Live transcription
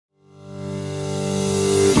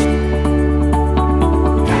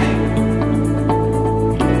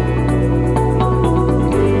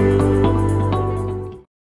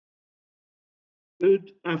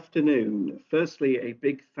afternoon. Firstly, a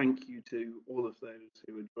big thank you to all of those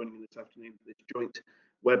who are joining this afternoon for this joint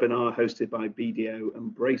webinar hosted by BDO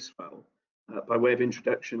and Bracewell. By way of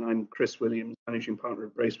introduction, I'm Chris Williams, Managing Partner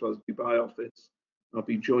of Bracewell's Dubai office. I'll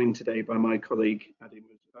be joined today by my colleague Ade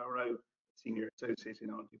Mosuro, Senior Associate in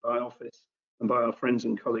our Dubai office, and by our friends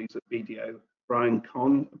and colleagues at BDO, Brian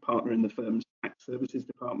Conn, a partner in the firm's Tax Services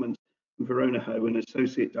Department, and Verona Hoh, an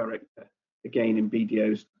Associate Director, again in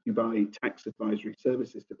BDO's Dubai Tax Advisory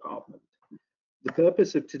Services Department. The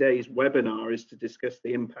purpose of today's webinar is to discuss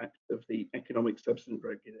the impact of the economic substance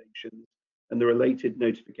regulations and the related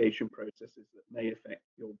notification processes that may affect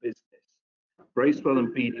your business. Bracewell and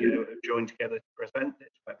BDO have joined together to present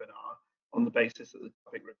this webinar on the basis that the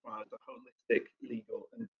topic requires a holistic legal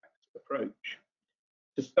and tax approach.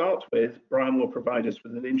 To start with, Brian will provide us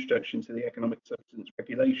with an introduction to the economic substance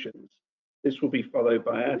regulations. This will be followed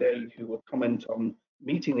by Ade, who will comment on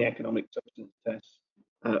meeting the economic substance tests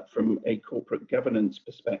from a corporate governance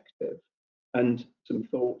perspective, and some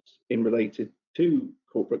thoughts in related to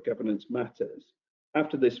corporate governance matters.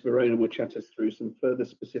 After this, Verona will chat us through some further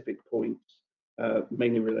specific points,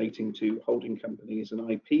 mainly relating to holding companies and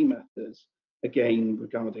IP matters, again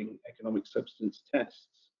regarding economic substance tests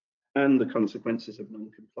and the consequences of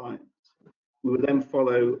non-compliance. We will then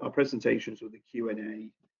follow our presentations with a Q&A,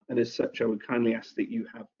 and as such, I would kindly ask that you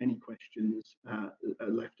have any questions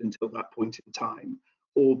left until that point in time,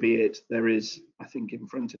 albeit there is, I think, in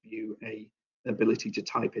front of you an ability to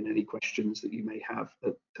type in any questions that you may have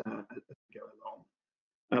as we go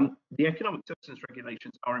along. The economic substance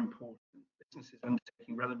regulations are important. Businesses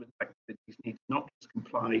undertaking relevant activities need to not just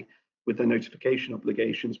comply with their notification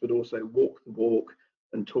obligations, but also walk the walk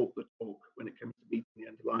and talk the talk when it comes to meeting the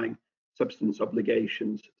underlying substance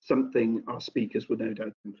obligations, something our speakers will no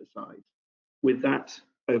doubt emphasise. With that,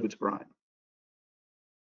 over to Brian.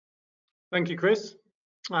 Thank you, Chris.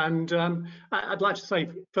 And I'd like to say,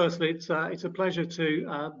 firstly, it's a pleasure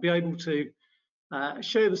to be able to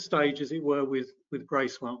share the stage, as it were, with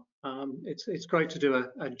Bracewell. It's great to do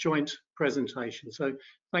a joint presentation, so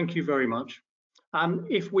thank you very much.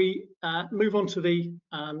 If we move on to the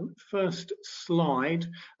first slide,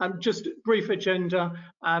 just a brief agenda.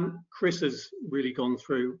 Chris has really gone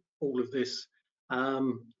through all of this.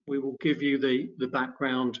 We will give you the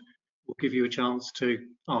background. We'll give you a chance to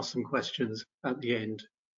ask some questions at the end.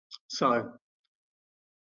 So,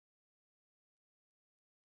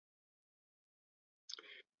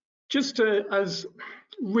 just as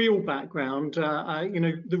real background,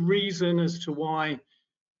 the reason as to why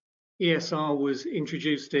ESR was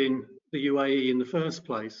introduced in the UAE in the first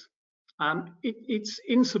place. It's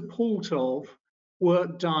in support of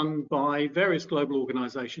work done by various global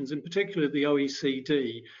organisations, in particular the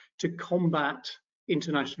OECD, to combat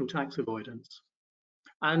international tax avoidance.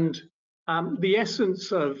 And the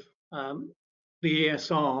essence of the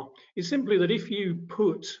ESR is simply that if you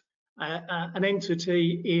put an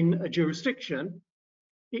entity in a jurisdiction,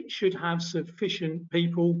 it should have sufficient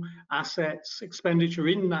people, assets, expenditure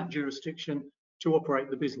in that jurisdiction to operate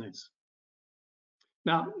the business.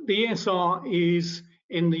 Now, the ESR is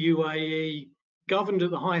in the UAE governed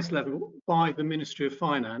at the highest level by the Ministry of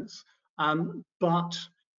Finance, but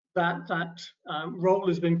that role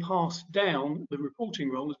has been passed down, the reporting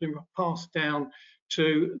role has been passed down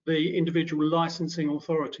to the individual licensing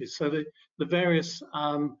authorities. So the various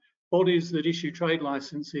bodies that issue trade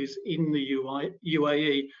licenses in the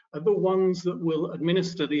UAE are the ones that will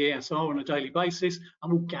administer the ESR on a daily basis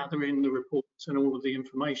and will gather in the reports and all of the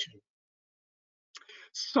information.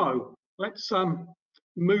 So let's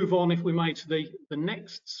move on, if we may, to the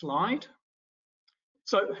next slide.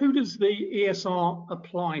 So who does the ESR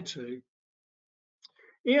apply to?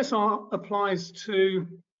 ESR applies to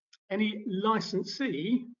any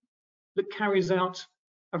licensee that carries out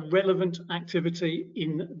a relevant activity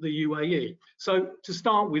in the UAE. So to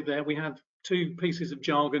start with there, we have two pieces of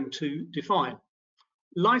jargon to define.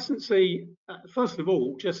 Licensee, first of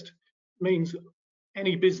all, just means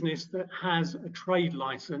any business that has a trade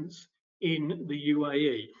license in the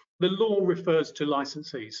UAE. The law refers to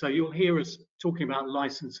licensees, so you'll hear us talking about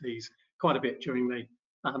licensees quite a bit during the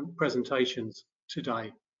presentations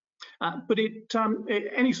today. But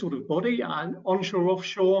any sort of body, onshore,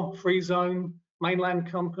 offshore, free zone,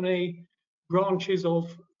 mainland company, branches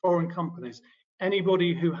of foreign companies,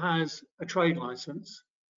 anybody who has a trade license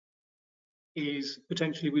is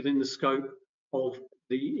potentially within the scope of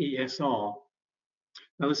the ESR.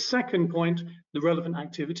 Now, the second point, the relevant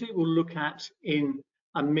activity, we'll look at in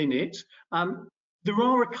a minute. There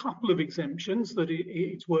are a couple of exemptions that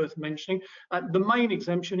it's worth mentioning. The main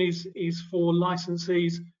exemption is for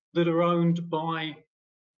licensees that are owned by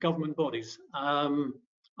government bodies.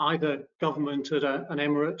 either government at an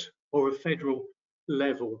emirate or a federal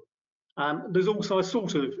level. There's also a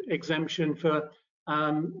sort of exemption for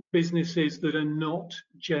businesses that are not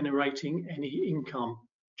generating any income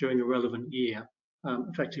during a relevant year.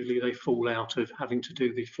 Effectively, they fall out of having to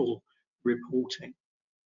do the full reporting.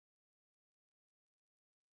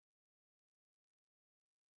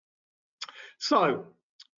 So,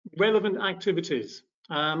 relevant activities.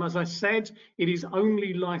 As I said, it is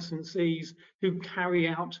only licensees who carry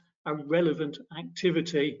out a relevant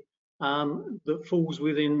activity that falls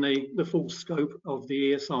within the full scope of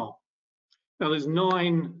the ESR. Now, there's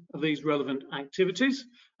 9 of these relevant activities,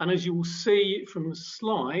 and as you will see from the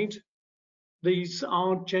slide, these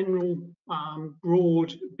are general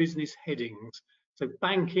broad business headings. So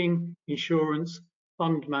banking, insurance,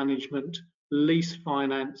 fund management, lease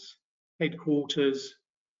finance, headquarters,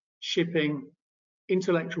 shipping,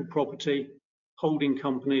 intellectual property, holding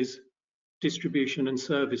companies, distribution and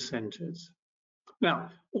service centres.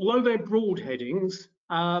 Now, although they're broad headings,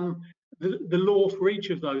 the law for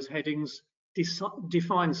each of those headings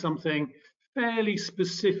defines something fairly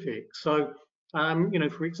specific. So, you know,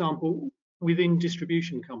 for example, within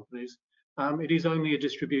distribution companies, it is only a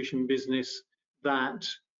distribution business that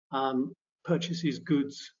purchases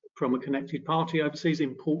goods from a connected party overseas,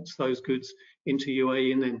 imports those goods into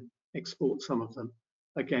UAE and then exports some of them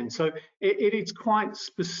again. So it's quite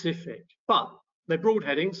specific, but they're broad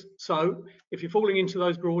headings. So if you're falling into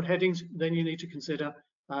those broad headings, then you need to consider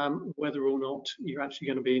whether or not you're actually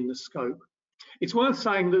going to be in the scope. It's worth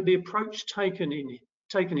saying that the approach taken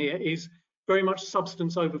here is very much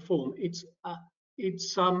substance over form. It's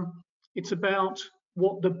about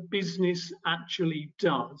what the business actually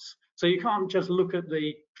does. So you can't just look at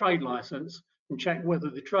the trade license and check whether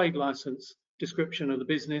the trade license description of the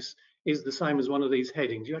business is the same as one of these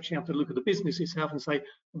headings. You actually have to look at the business itself and say,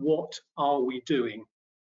 what are we doing?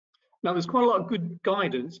 Now, there's quite a lot of good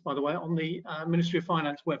guidance, by the way, on the Ministry of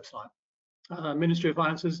Finance website. Ministry of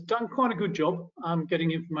Finance has done quite a good job getting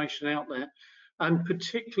information out there, and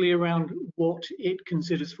particularly around what it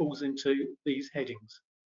considers falls into these headings.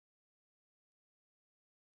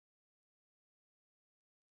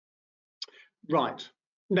 Right,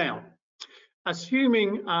 now,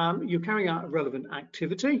 assuming you're carrying out a relevant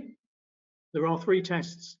activity, there are 3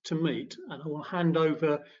 tests to meet, and I will hand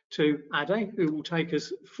over to Ade, who will take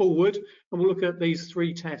us forward, and we'll look at these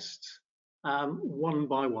 3 tests one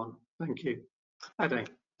by one. Thank you. Ade.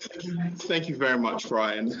 Thank you very much,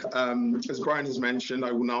 Brian. As Brian has mentioned,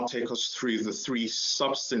 I will now take us through the 3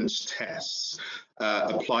 substance tests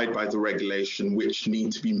applied by the regulation which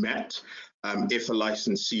need to be met if a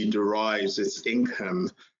licensee derives its income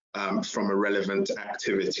from a relevant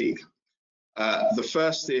activity. The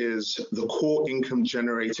first is the core income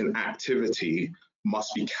generating activity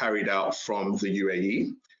must be carried out from the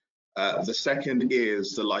UAE. The second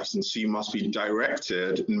is the licensee must be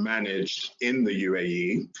directed and managed in the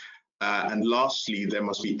UAE. And lastly, there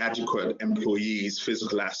must be adequate employees,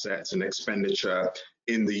 physical assets and expenditure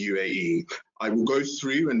in the UAE. I will go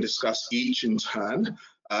through and discuss each in turn,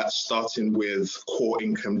 starting with core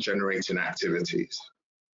income generating activities.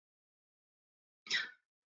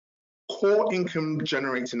 Core income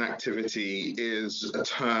generating activity is a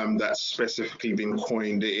term that's specifically been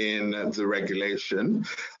coined in the regulation,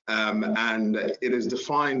 and it is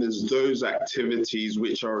defined as those activities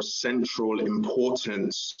which are of central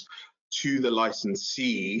importance to the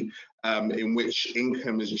licensee, in which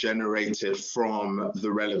income is generated from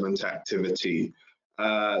the relevant activity.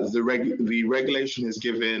 The regulation has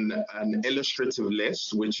given an illustrative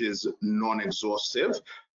list, which is non-exhaustive.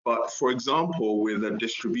 But for example, with a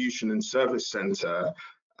distribution and service center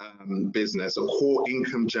business, a core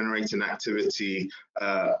income generating activity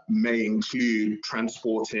may include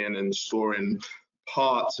transporting and storing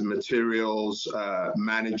parts and materials,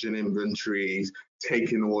 managing inventories,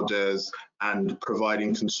 taking orders, and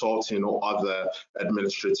providing consulting or other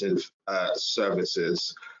administrative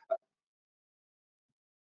services.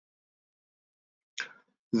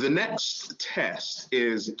 The next test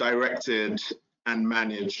is directed and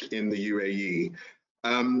managed in the UAE.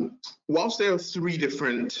 Whilst there are 3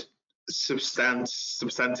 different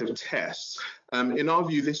substantive tests, in our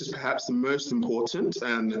view, this is perhaps the most important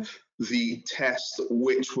and the test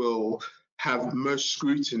which will have most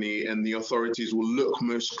scrutiny and the authorities will look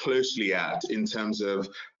most closely at in terms of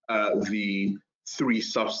the 3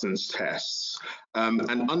 substance tests.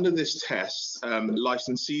 And under this test,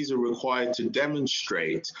 licensees are required to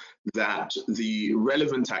demonstrate that the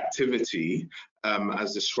relevant activity,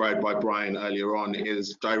 as described by Brian earlier on,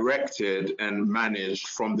 is directed and managed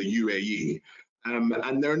from the UAE.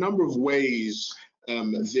 And there are a number of ways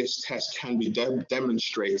this test can be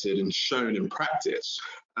demonstrated and shown in practice,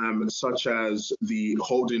 such as the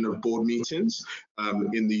holding of board meetings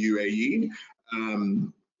in the UAE,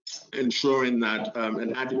 ensuring that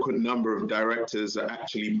an adequate number of directors are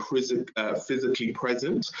actually physically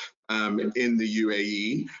present in the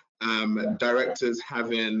UAE, directors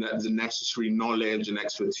having the necessary knowledge and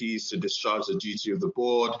expertise to discharge the duty of the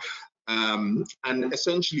board. And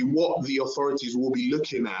essentially what the authorities will be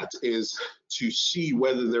looking at is to see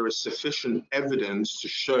whether there is sufficient evidence to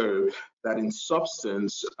show that in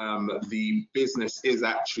substance the business is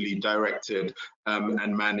actually directed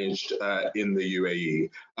and managed in the UAE.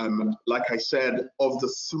 Like I said, of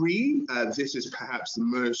the three, this is perhaps the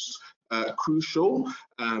most crucial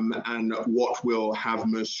and what will have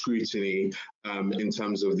most scrutiny in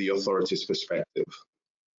terms of the authorities' perspective.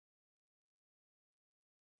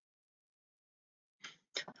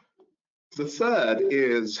 The third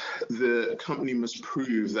is the company must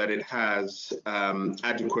prove that it has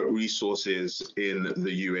adequate resources in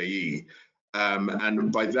the UAE.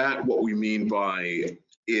 And by that, what we mean by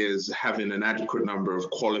is having an adequate number of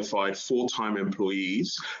qualified full-time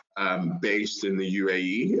employees based in the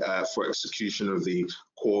UAE for execution of the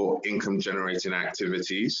core income generating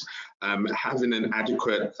activities, having an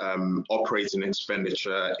adequate operating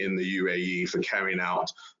expenditure in the UAE for carrying out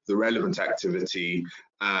the relevant activity,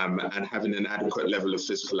 and having an adequate level of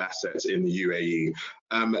physical assets in the UAE.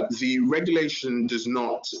 The regulation does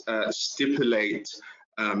not stipulate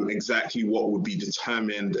exactly what would be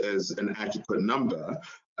determined as an adequate number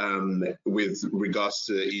with regards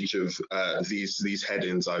to each of these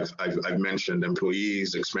headings I've mentioned: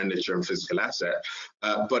 employees, expenditure, and physical asset.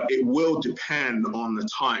 But it will depend on the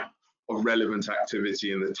type of relevant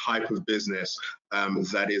activity and the type of business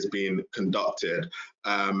that is being conducted.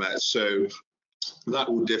 So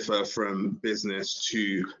that will differ from business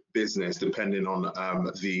to business depending on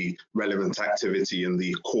the relevant activity and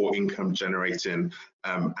the core income generating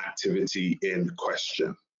activity in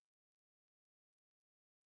question.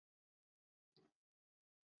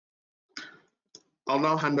 I'll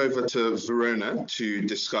now hand over to Verona to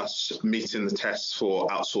discuss meeting the tests for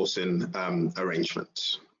outsourcing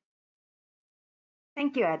arrangements.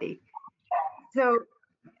 Thank you, Ade. So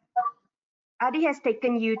Ade has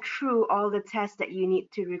taken you through all the tests that you need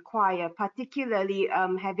to require, particularly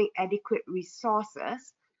having adequate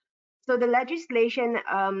resources. So the legislation,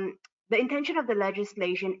 the intention of the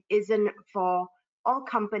legislation isn't for all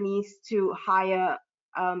companies to hire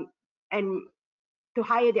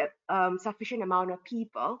the sufficient amount of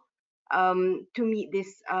people to meet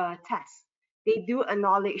this test. They do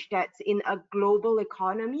acknowledge that in a global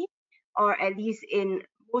economy, or at least in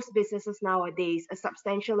most businesses nowadays, a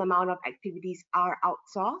substantial amount of activities are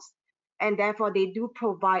outsourced, and therefore they do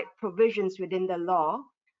provide provisions within the law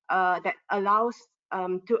that allows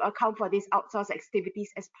to account for these outsourced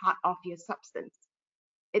activities as part of your substance.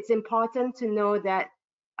 It's important to know that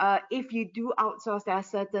if you do outsource, there are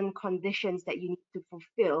certain conditions that you need to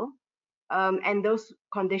fulfill, and those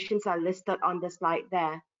conditions are listed on the slide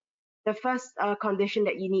there. The first condition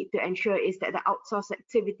that you need to ensure is that the outsourced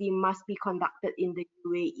activity must be conducted in the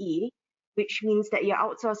UAE, which means that your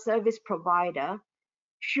outsourced service provider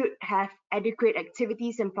should have adequate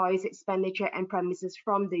activities, employees, expenditure, and premises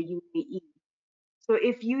from the UAE. So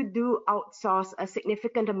if you do outsource a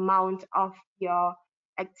significant amount of your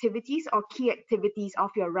activities or key activities of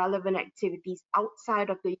your relevant activities outside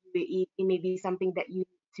of the UAE, it may be something that you need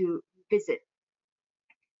to visit.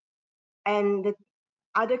 And the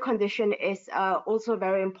other condition is also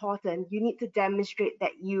very important. You need to demonstrate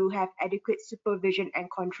that you have adequate supervision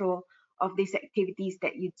and control of these activities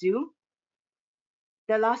that you do.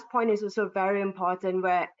 The last point is also very important,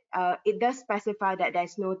 where it does specify that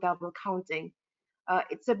there's no double counting.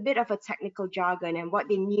 It's a bit of a technical jargon, and what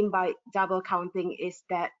they mean by double counting is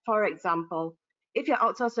that, for example, if your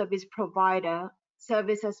outsourced service provider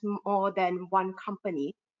services more than one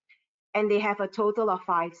company and they have a total of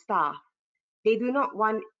 5 staff, they do not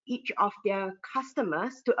want each of their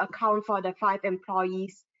customers to account for the 5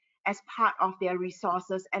 employees as part of their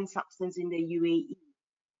resources and substance in the UAE.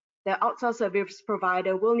 The outsourced service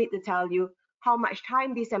provider will need to tell you how much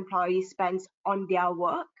time these employees spend on their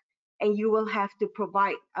work, and you will have to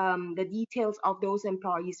provide the details of those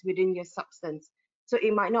employees within your substance. So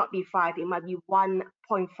it might not be 5, it might be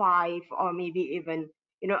 1.5, or maybe even,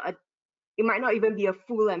 it might not even be a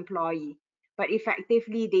full employee. But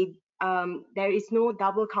effectively, there is no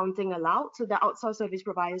double counting allowed, so the outsourced service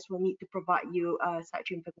providers will need to provide you such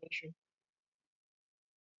information.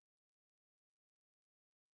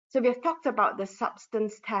 So we've talked about the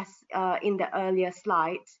substance test in the earlier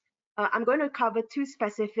slides. I'm going to cover two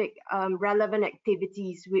specific relevant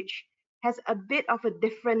activities which has a bit of a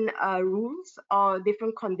different rules or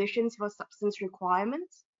different conditions for substance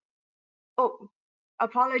requirements. Oh,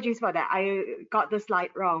 apologies for that. I got the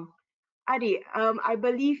slide wrong. Ade, I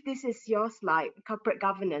believe this is your slide, corporate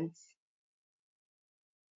governance.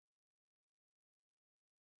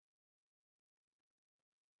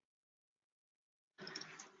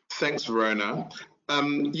 Thanks, Verona.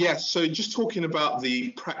 Yes, so just talking about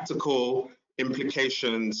the practical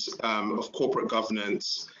implications of corporate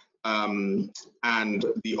governance and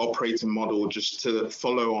the operating model, just to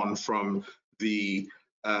follow on from the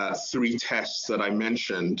three tests that I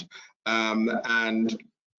mentioned. And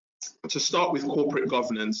to start with corporate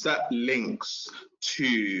governance, that links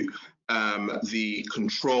to the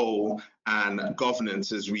control and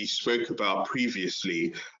governance, as we spoke about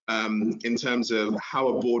previously, in terms of how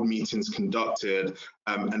a board meeting is conducted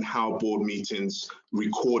and how board meetings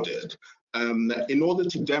recorded. In order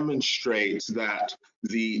to demonstrate that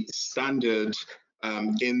the standard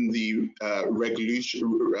in the regulation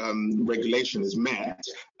is met,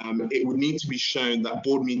 it would need to be shown that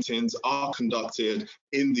board meetings are conducted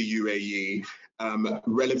in the UAE.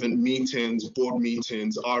 Relevant meetings, board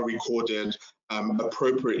meetings are recorded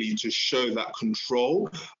appropriately to show that control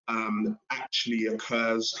actually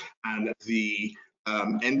occurs and the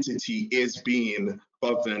entity is being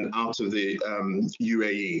governed out of the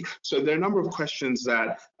UAE. So there are a number of questions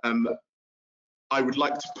that I would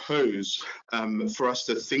like to pose for us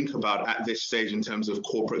to think about at this stage in terms of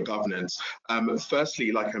corporate governance.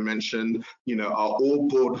 Firstly, like I mentioned, are all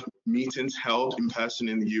board meetings held in person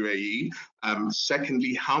in the UAE?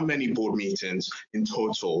 Secondly, how many board meetings in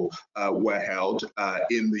total were held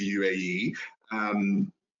in the UAE?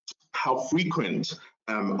 How frequent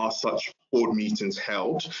are such board meetings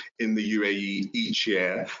held in the UAE each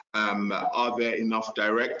year? Are there enough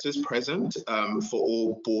directors present for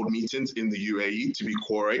all board meetings in the UAE to be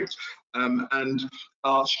quorate? And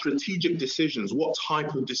are strategic decisions, what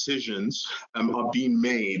type of decisions are being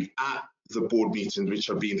made at the board meetings which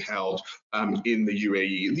are being held in the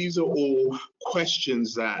UAE? These are all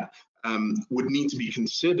questions that would need to be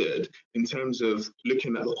considered in terms of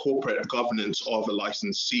looking at the corporate governance of a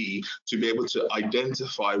licensee to be able to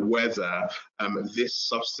identify whether this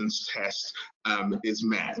substance test is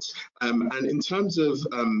met. And in terms of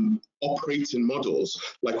operating models,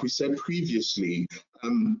 like we said previously,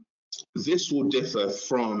 this will differ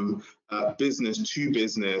from business to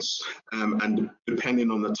business and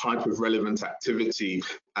depending on the type of relevant activity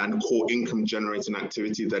and core income generating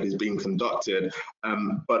activity that is being conducted.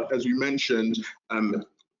 But as we mentioned,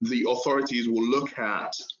 the authorities will look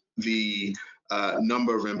at the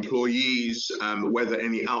number of employees, whether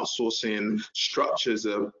any outsourcing structures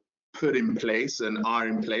are put in place and are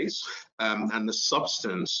in place, and the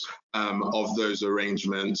substance of those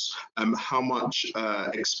arrangements, how much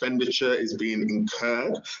expenditure is being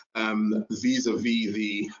incurred vis-a-vis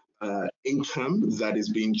the income that is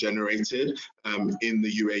being generated in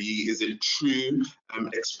the UAE. Is it true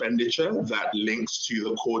expenditure that links to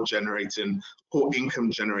the core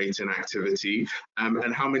income generating activity?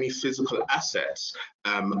 And how many physical assets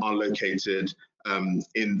are located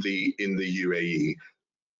in the UAE?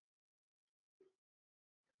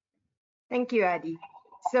 Thank you, Ade.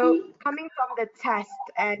 So coming from the test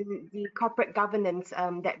and the corporate governance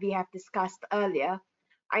that we have discussed earlier,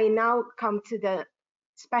 I now come to the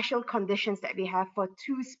special conditions that we have for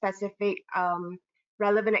two specific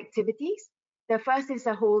relevant activities. The first is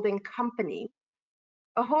a holding company.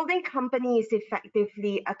 A holding company is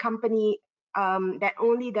effectively a company that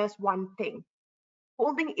only does one thing: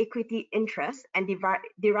 holding equity interest and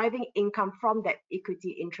deriving income from that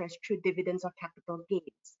equity interest through dividends or capital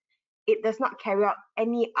gains. It does not carry out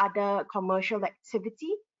any other commercial activity.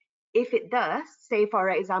 If it does, say for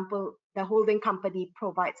example, the holding company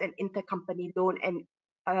provides an intercompany loan and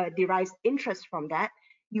derives interest from that,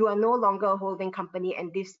 you are no longer a holding company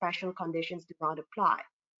and these special conditions do not apply.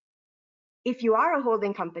 If you are a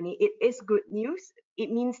holding company, it is good news. It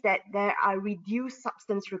means that there are reduced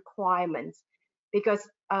substance requirements because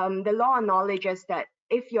the law acknowledges that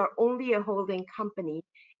if you're only a holding company,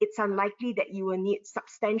 it's unlikely that you will need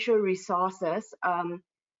substantial resources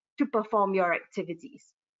to perform your activities.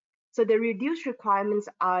 So the reduced requirements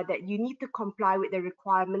are that you need to comply with the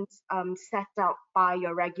requirements set out by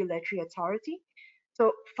your regulatory authority.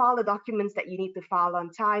 So file the documents that you need to file on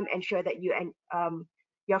time, ensure that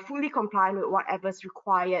you're fully compliant with whatever's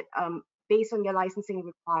required based on your licensing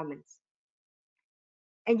requirements.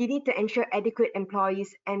 And you need to ensure adequate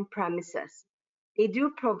employees and premises. They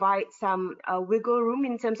do provide some wiggle room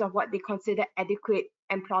in terms of what they consider adequate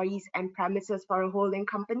employees and premises for a holding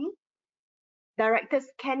company. Directors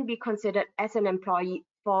can be considered as an employee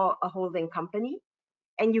for a holding company,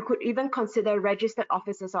 and you could even consider registered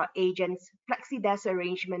officers or agents, flexi-desk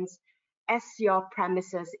arrangements as your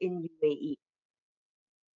premises in UAE.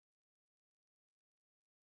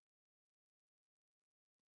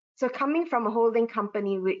 So coming from a holding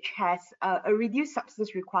company which has a reduced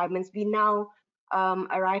substance requirements, we now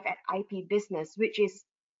arrive at IP business, which is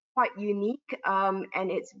quite unique,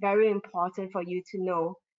 and it's very important for you to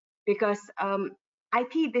know, because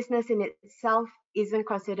IP business in itself isn't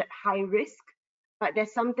considered high risk, but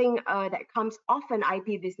there's something that comes off an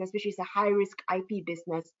IP business, which is a high risk IP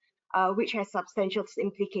business, which has substantial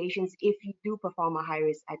implications if you do perform a high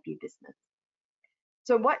risk IP business.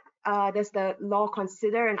 So what does the law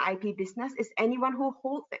consider an IP business? Is anyone who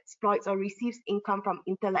holds, exploits, or receives income from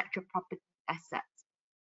intellectual property assets.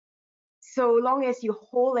 So long as you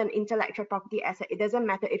hold an intellectual property asset, it doesn't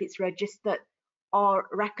matter if it's registered or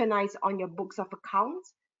recognized on your books of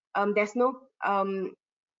accounts. There's no,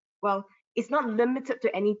 well, it's not limited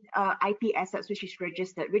to any IP assets which is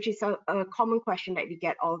registered, which is a common question that we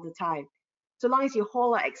get all the time. So long as you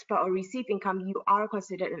hold or exploit or receive income, you are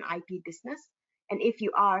considered an IP business. And if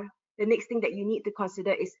you are, the next thing that you need to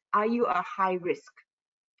consider is, are you a high risk?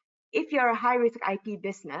 If you're a high risk IP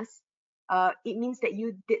business, it means that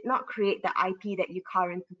you did not create the IP that you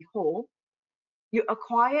currently hold. You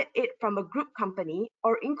acquired it from a group company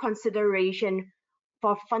or in consideration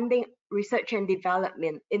for funding research and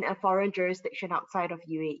development in a foreign jurisdiction outside of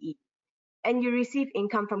UAE. And you receive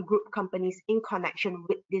income from group companies in connection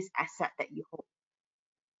with this asset that you hold.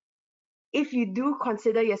 If you do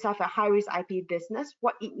consider yourself a high-risk IP business,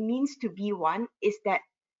 what it means to be one is that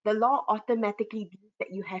the law automatically means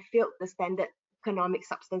that you have failed the standard economic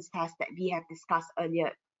substance test that we have discussed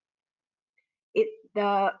earlier.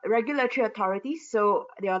 The regulatory authorities, so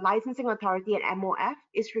your licensing authority and MOF,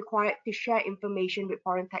 is required to share information with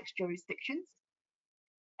foreign tax jurisdictions.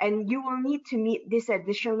 And you will need to meet this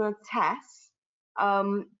additional tests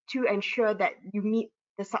to ensure that you meet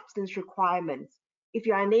the substance requirements. If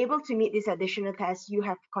you're unable to meet this additional test, you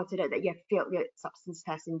have considered that you have failed your substance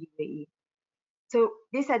test in UAE. So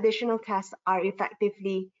these additional tests are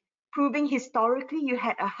effectively proving historically you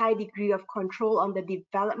had a high degree of control on the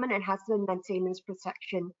development, enhancement, maintenance,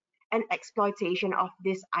 protection, and exploitation of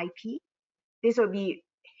this IP. This will be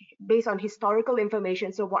based on historical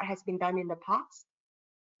information, so what has been done in the past.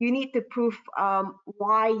 You need to prove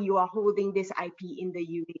why you are holding this IP in the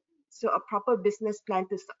UAE. So a proper business plan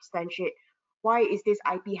to substantiate why is this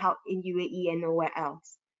IP held in UAE and nowhere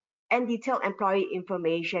else. And detailed employee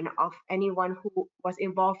information of anyone who was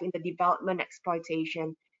involved in the development,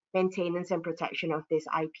 exploitation, maintenance, and protection of this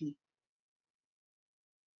IP.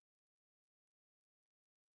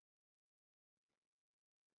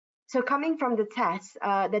 So coming from the test,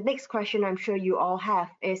 the next question I'm sure you all have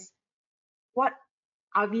is, what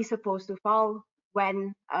are we supposed to file,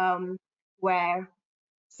 when, where?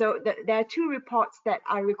 So there are two reports that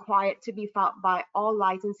are required to be filed by all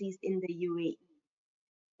licensees in the UAE.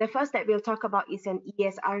 The first that we'll talk about is an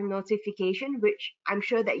ESR notification, which I'm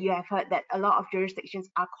sure that you have heard that a lot of jurisdictions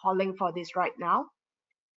are calling for this right now.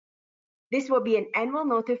 This will be an annual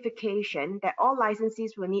notification that all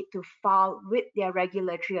licensees will need to file with their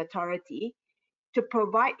regulatory authority to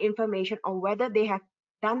provide information on whether they have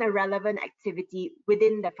done a relevant activity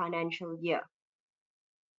within the financial year.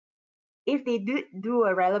 If they do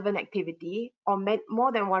a relevant activity or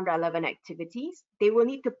more than one relevant activities, they will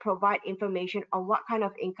need to provide information on what kind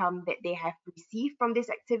of income that they have received from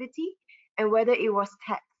this activity and whether it was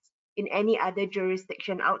taxed in any other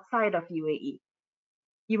jurisdiction outside of UAE.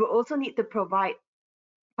 You will also need to provide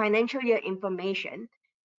financial year information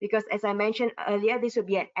because, as I mentioned earlier, this will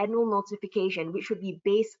be an annual notification which would be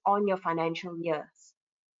based on your financial years.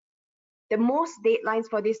 The most deadlines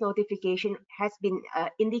for this notification has been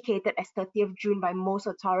indicated as 30th June by most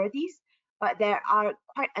authorities, but there are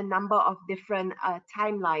quite a number of different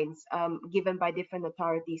timelines given by different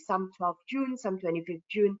authorities, some 12th June, some 25th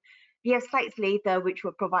June. We have slides later which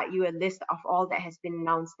will provide you a list of all that has been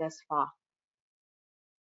announced thus far.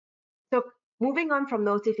 So moving on from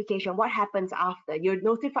notification, what happens after? You're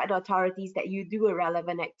notified the authorities that you do a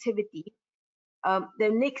relevant activity. The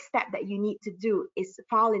next step that you need to do is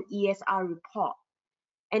file an ESR report.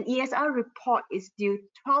 An ESR report is due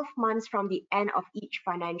 12 months from the end of each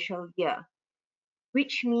financial year,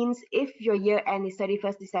 which means if your year end is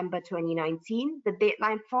 31st December 2019, the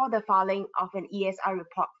deadline for the filing of an ESR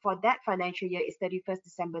report for that financial year is 31st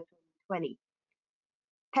December 2020.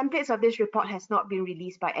 Templates of this report has not been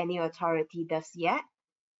released by any authority thus yet,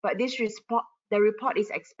 but the report is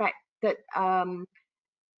expected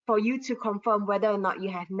for you to confirm whether or not you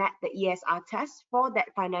have met the ESR test for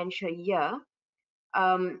that financial year,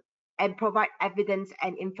 and provide evidence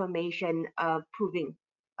and information proving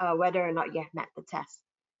whether or not you have met the test.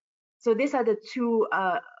 So these are the two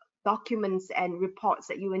documents and reports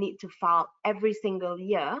that you will need to file every single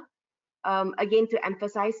year. Again, to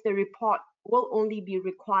emphasize, the report will only be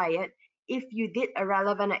required if you did a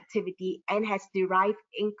relevant activity and has derived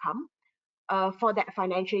income for that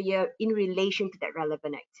financial year in relation to that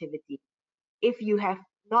relevant activity. If you have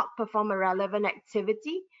not performed a relevant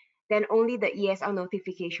activity, then only the ESR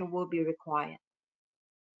notification will be required.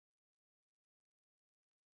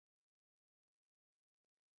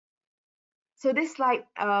 So this slide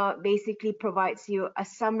basically provides you a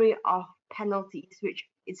summary of penalties, which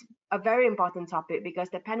is a very important topic because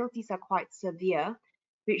the penalties are quite severe,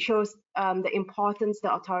 which shows the importance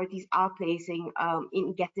the authorities are placing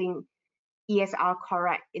in getting ESR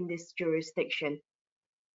correct in this jurisdiction.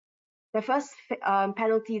 The first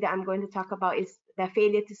penalty that I'm going to talk about is the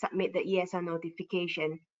failure to submit the ESR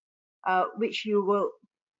notification, which you will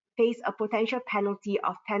face a potential penalty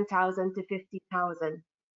of 10,000 to 50,000.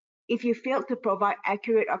 If you fail to provide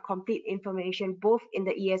accurate or complete information both in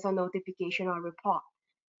the ESR notification or report,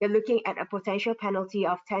 you're looking at a potential penalty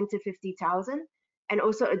of 10 to 50,000 and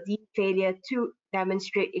also a deep failure to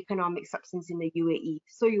demonstrate economic substance in the UAE.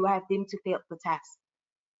 So you have deemed to fail the test.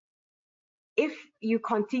 If you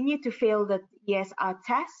continue to fail the ESR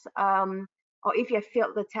test, or if you have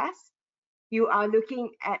failed the test, you are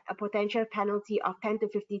looking at a potential penalty of 10 to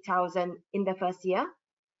 50,000 in the first year.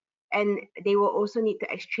 And they will also need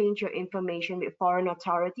to exchange your information with foreign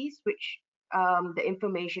authorities, which the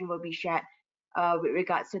information will be shared with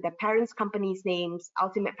regards to the parents' companies' names,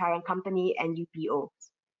 ultimate parent company, and UPOs.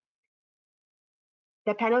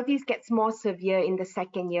 The penalties get more severe in the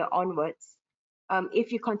second year onwards.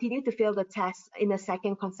 If you continue to fail the test in a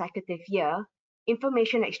second consecutive year,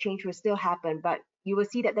 information exchange will still happen, but you will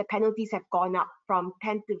see that the penalties have gone up from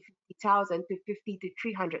 10 to 50,000 to 50 to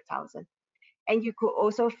 300,000. And you could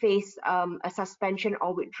also face a suspension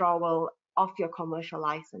or withdrawal of your commercial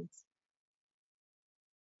license.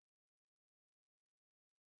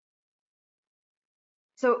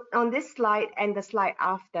 So on this slide and the slide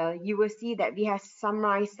after, you will see that we have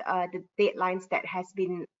summarized the deadlines that has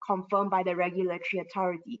been confirmed by the regulatory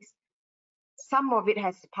authorities. Some of it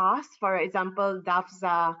has passed, for example,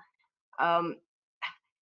 DAFZA,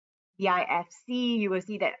 DIFC, you will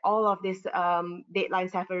see that all of these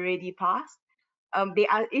deadlines have already passed.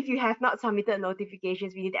 If you have not submitted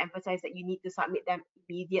notifications, we need to emphasize that you need to submit them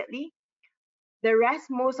immediately. The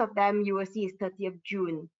rest, most of them, you will see is 30th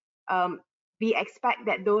June. We expect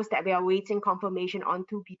that those that we are waiting confirmation on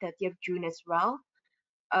to be 30th June as well,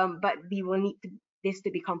 but we will need this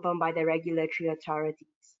to be confirmed by the regulatory authorities.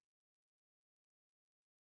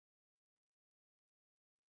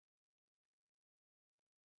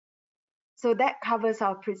 So that covers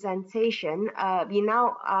our presentation. We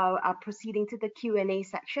now are proceeding to the Q&A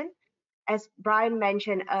section. As Brian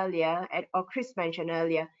mentioned earlier, or Chris mentioned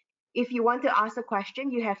earlier, if you want to ask a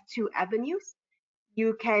question, you have two avenues.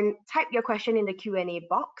 You can type your question in the Q&A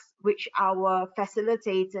box, which our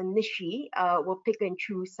facilitator, Nishi, will pick and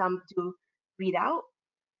choose some to read out.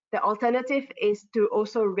 The alternative is to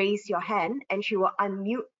also raise your hand, and she will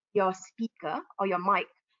unmute your speaker or your mic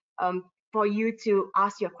for you to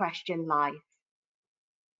ask your question live.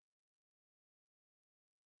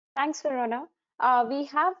 Thanks, Verona. We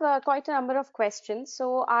have quite a number of questions.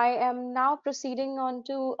 So I am now proceeding on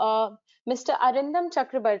to Mr. Arindam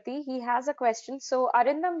Chakrabarti. He has a question. So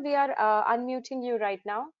Arindam, we are unmuting you right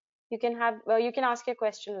now. You can ask your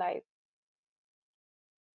question live.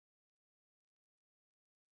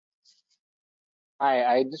 Hi,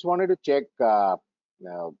 I just wanted to check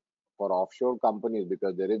for offshore companies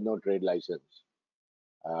because there is no trade license.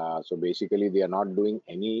 So basically, they are not doing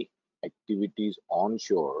any activities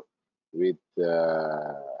onshore with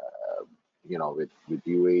with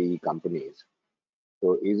UAE companies.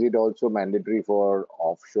 So is it also mandatory for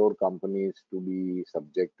offshore companies to be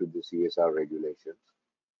subject to the CSR regulations?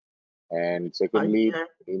 And secondly,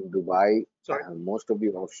 in Dubai, most of the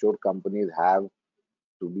offshore companies have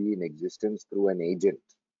to be in existence through an agent.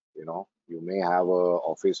 You may have an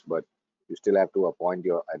office, but you still have to appoint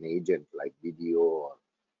an agent like BDO or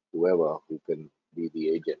whoever who can be the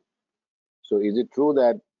agent. So is it true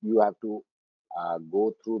that you have to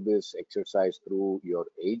go through this exercise through your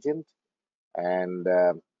agent, and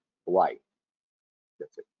why?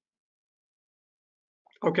 That's it.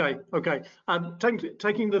 Okay.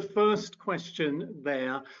 Taking the first question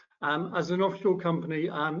there, as an offshore company,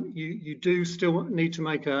 you do still need to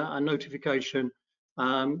make a notification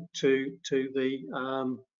to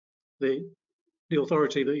the the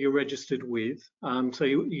authority that you're registered with. So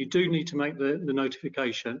you do need to make the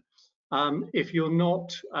notification. If you're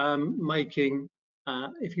not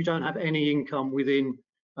if you don't have any income within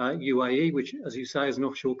UAE, which, as you say, as an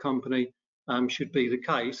offshore company should be the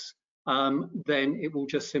case, then it will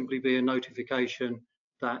just simply be a notification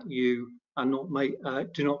that you are not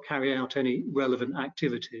do not carry out any relevant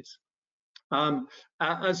activities.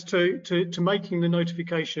 As to making the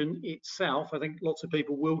notification itself, I think lots of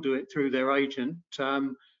people will do it through their agent,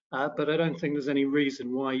 but I don't think there's any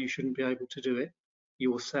reason why you shouldn't be able to do it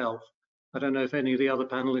yourself. I don't know if any of the other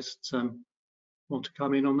panelists want to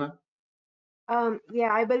come in on that.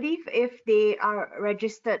 Yeah, I believe if they are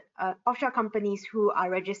registered, offshore companies who are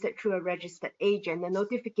registered through a registered agent, the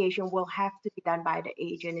notification will have to be done by the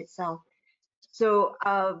agent itself. So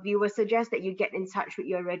we would suggest that you get in touch with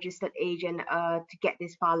your registered agent to get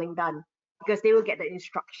this filing done, because they will get the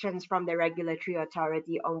instructions from the regulatory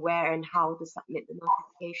authority on where and how to submit the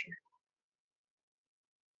notification.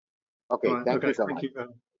 Okay, Right, thank you so much.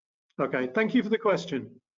 Okay, thank you for the question.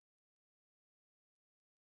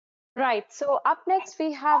 Right, so up next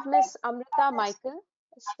we have Miss Amrita Michael.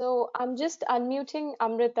 So I'm just unmuting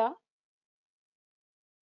Amrita.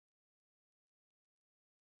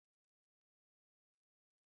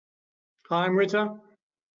 Hi, Amrita.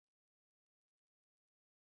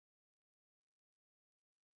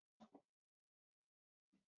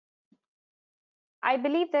 I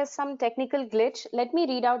believe there's some technical glitch. Let me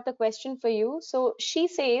read out the question for you. So she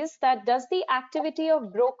says that, does the activity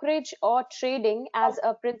of brokerage or trading as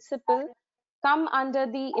a principal come under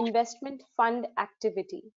the investment fund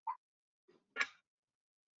activity?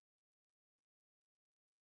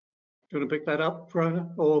 Do you want to pick that up, Verona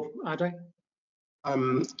or Ade?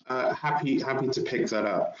 Happy to pick that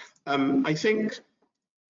up. I think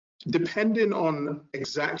depending on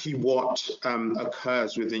exactly what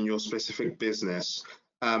occurs within your specific business,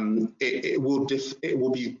 it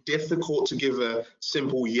will be difficult to give a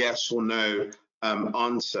simple yes or no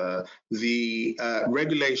answer. The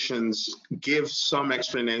regulations give some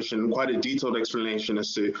explanation, quite a detailed explanation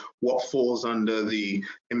as to what falls under the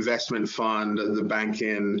investment fund, the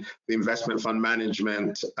banking, the investment fund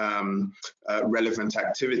management relevant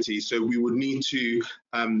activities. So we would need to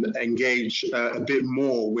engage a bit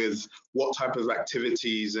more with what type of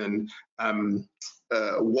activities and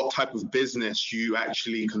what type of business you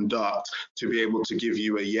actually conduct to be able to give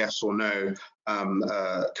you a yes or no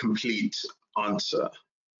complete answer.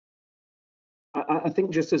 I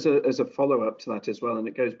think just as a follow-up to that as well, and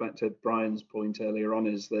it goes back to Brian's point earlier on,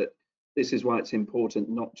 is that this is why it's important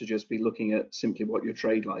not to just be looking at simply what your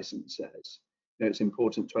trade license says. You know, it's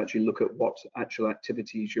important to actually look at what actual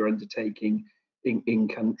activities you're undertaking in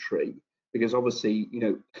country, because obviously, you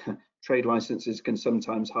know, trade licenses can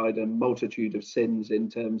sometimes hide a multitude of sins in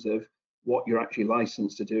terms of what you're actually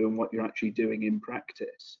licensed to do and what you're actually doing in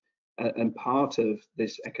practice. And part of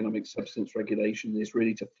this economic substance regulation is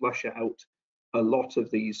really to flush out a lot of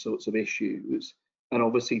these sorts of issues, and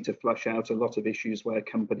obviously to flush out a lot of issues where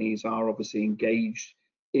companies are obviously engaged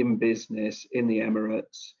in business in the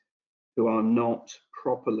Emirates who are not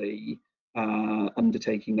properly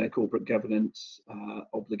undertaking their corporate governance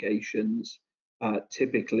obligations,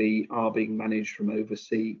 typically are being managed from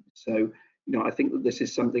overseas. So, you know, I think that this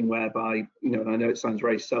is something whereby, you know, and I know it sounds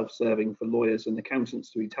very self-serving for lawyers and accountants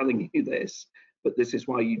to be telling you this, but this is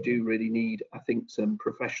why you do really need, I think, some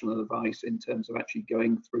professional advice in terms of actually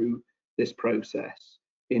going through this process,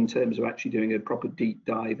 in terms of actually doing a proper deep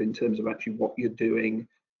dive, in terms of actually what you're doing,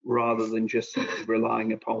 rather than just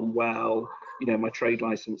relying upon, well, you know, my trade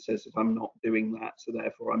license says that I'm not doing that, so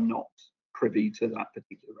therefore I'm not privy to that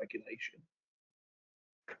particular regulation.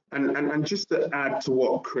 And just to add to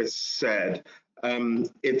what Chris said,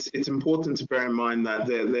 it's important to bear in mind that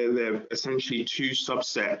there are essentially two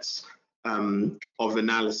subsets of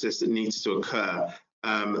analysis that needs to occur.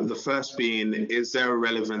 The first being, is there a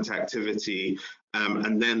relevant activity?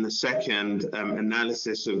 And then the second,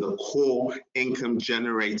 analysis of the core income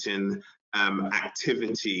generating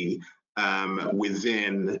activity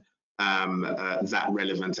within that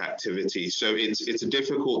relevant activity. So it's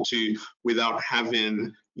difficult to, without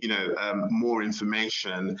having, you know, more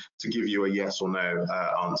information, to give you a yes or no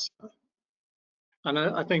answer. And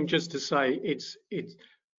I think just to say, it's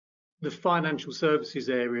the financial services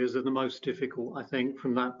areas are the most difficult, I think,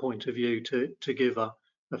 from that point of view, to give a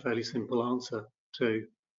fairly simple answer to.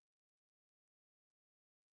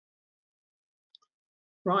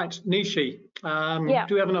 Right, Nishi, Yeah.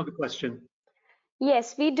 do we have another question?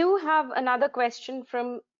 Yes, we do have another question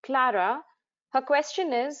from Clara. Her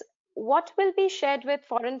question is, what will be shared with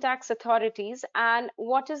foreign tax authorities, and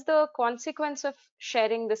what is the consequence of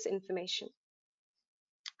sharing this information?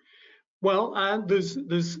 Well, there's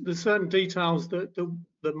certain details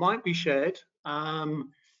that might be shared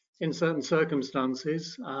in certain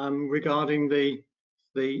circumstances regarding the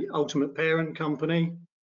ultimate parent company.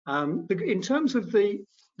 In terms of the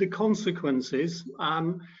consequences,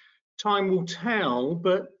 time will tell,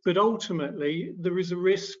 but ultimately there is a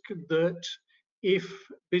risk that if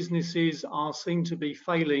businesses are seen to be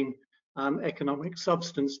failing economic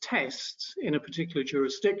substance tests in a particular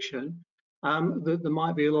jurisdiction, that there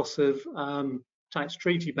might be a loss of tax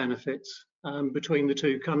treaty benefits between the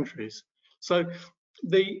two countries. So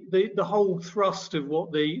the whole thrust of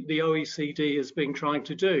what the OECD has been trying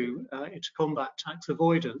to do to combat tax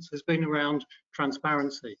avoidance has been around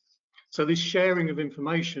transparency. So this sharing of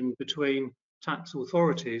information between tax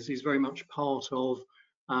authorities is very much part of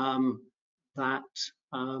that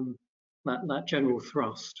general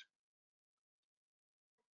thrust.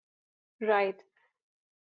 Right.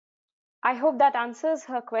 I hope that answers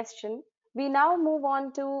her question. We now move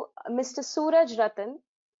on to Mr. Suraj Ratan.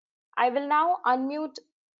 I will now unmute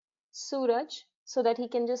Suraj so that he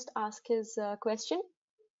can just ask his question.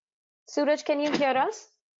 Suraj, can you hear us?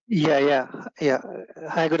 Yeah.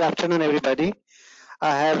 Hi, good afternoon, everybody.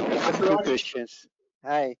 I have a few questions.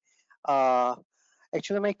 Hi.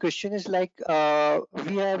 Actually, my question is like,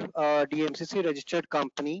 we have a DMCC registered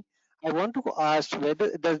company. I want to ask whether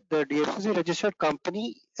the DMCC registered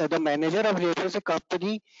company, the manager of the DMCC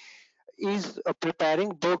company is preparing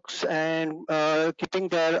books and keeping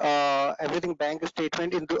their everything bank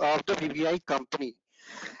statement of the VVI company.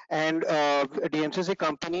 And DMCC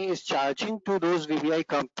company is charging to those VVI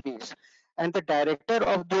companies, and the director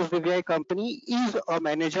of those VVI company is a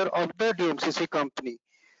manager of the DMCC company.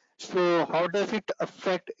 So how does it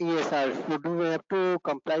affect ESR? So do we have to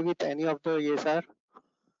comply with any of the ESR?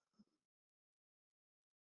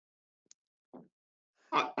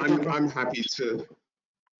 I'm happy to.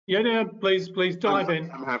 Yeah, please dive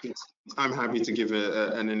in. I'm happy to give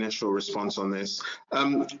an initial response on this.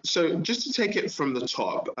 So just to take it from the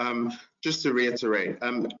top, just to reiterate,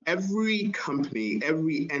 every company,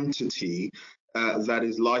 every entity that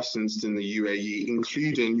is licensed in the UAE,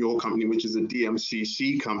 including your company, which is a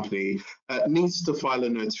DMCC company, needs to file a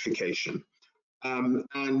notification.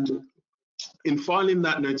 And in filing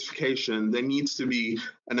that notification, there needs to be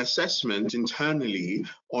an assessment internally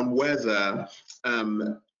on whether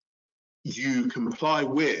you comply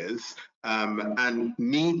with and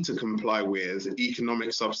need to comply with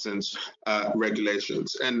economic substance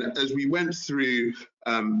regulations. And as we went through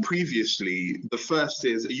previously, the first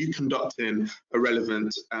is, are you conducting a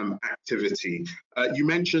relevant activity? You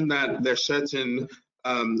mentioned that there are certain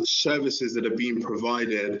services that are being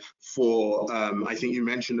provided for, I think you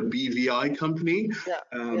mentioned a BVI company.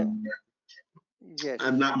 Yes.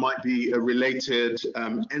 And that might be a related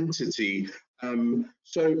entity.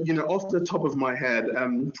 So, you know, off the top of my head,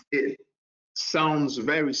 it sounds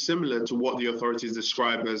very similar to what the authorities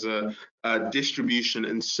describe as a distribution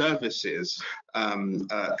and services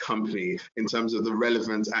company in terms of the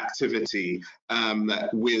relevant activity,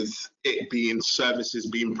 with it being services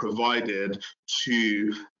being provided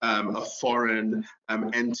to a foreign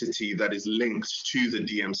entity that is linked to the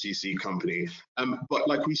DMCC company. But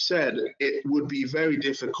like we said, it would be very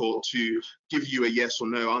difficult to give you a yes or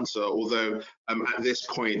no answer, although at this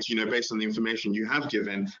point, you know, based on the information you have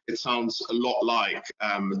given, it sounds a lot like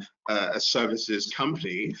a services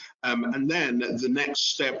company. And then the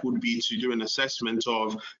next step would be to do an assessment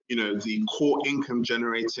of, you know, the core income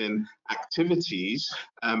generating activities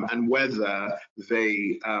and whether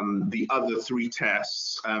they, the other three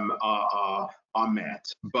tests are met.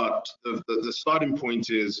 But the starting point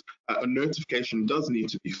is a notification does need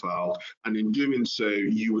to be filed, and in doing so,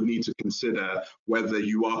 you would need to consider whether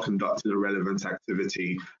you are conducting a relevant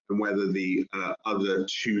activity and whether the other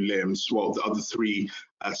two limbs, well, the other three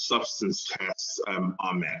substance tests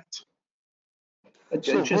are met.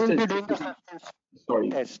 So who will be doing the substance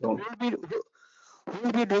test? Who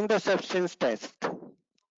will be doing the substance test?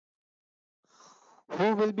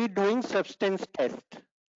 Who will be doing substance test?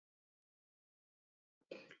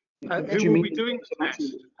 Who will be doing the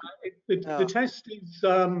test? The test is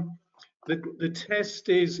the test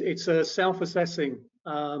is, it's a self-assessing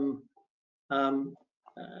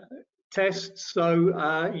test.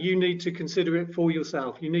 So you need to consider it for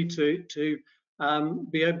yourself. You need to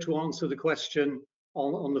be able to answer the question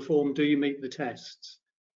on the form, do you meet the tests?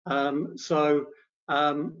 So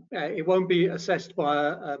it won't be assessed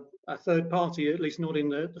by a third party, at least not in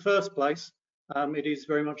the first place. It is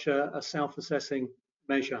very much a self-assessing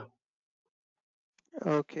measure.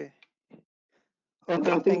 Okay.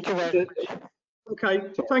 Okay, thank you very much. Okay,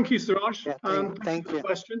 thank you, Suraj. Yeah, thank for the you.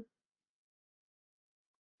 question.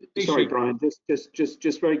 Sorry, Nishi. Brian,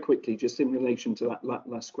 just very quickly, just in relation to that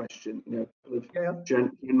last question, you know, a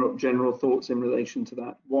couple of general thoughts in relation to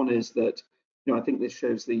that. One is that, you know, I think this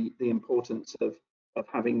shows the importance of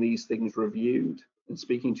having these things reviewed and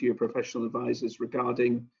speaking to your professional advisors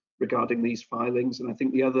regarding these filings. And I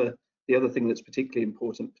think the other thing that's particularly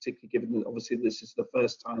important, particularly given that obviously this is the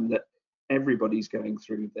first time that everybody's going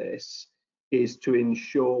through this, is to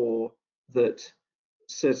ensure that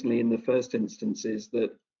certainly in the first instances that,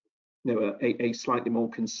 you know, a slightly more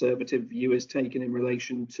conservative view is taken in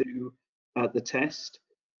relation to the test.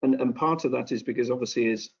 And part of that is because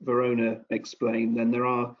obviously, as Verona explained, then there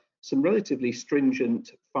are some relatively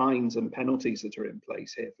stringent fines and penalties that are in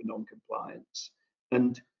place here for non-compliance.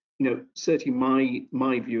 And, you know, certainly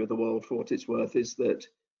my view of the world, for what it's worth, is that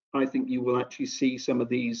I think you will actually see some of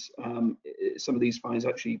these fines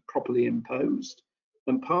actually properly imposed.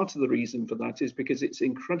 And part of the reason for that is because it's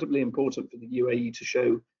incredibly important for the UAE to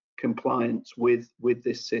show compliance with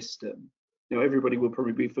this system. You know, everybody will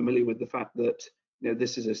probably be familiar with the fact that, you know,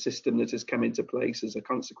 this is a system that has come into place as a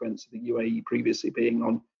consequence of the UAE previously being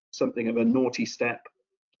on something of a naughty step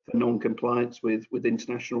for non-compliance with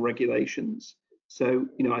international regulations. So,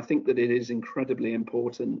 you know, I think that it is incredibly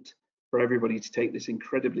important for everybody to take this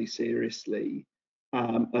incredibly seriously,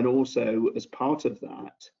 and also as part of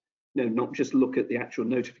that, you know, not just look at the actual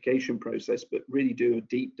notification process, but really do a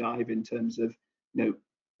deep dive in terms of, you know,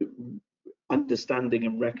 understanding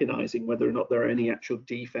and recognizing whether or not there are any actual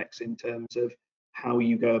defects in terms of how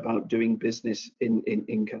you go about doing business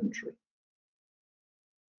in country.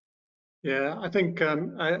 Yeah, I think,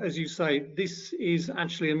 as you say, this is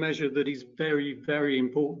actually a measure that is very, very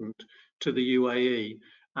important to the UAE,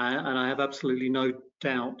 and I have absolutely no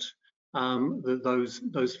doubt that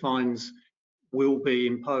those fines will be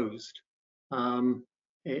imposed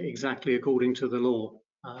exactly according to the law.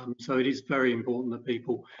 So it is very important that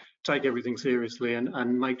people take everything seriously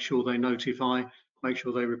and make sure they notify, make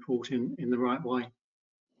sure they report in the right way.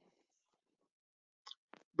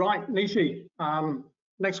 Right, Nishi,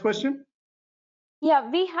 next question.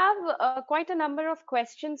 Yeah, we have quite a number of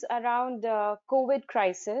questions around COVID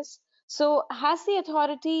crisis. So has the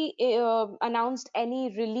authority announced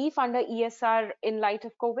any relief under ESR in light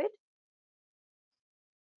of COVID?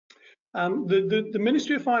 The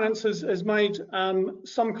Ministry of Finance has made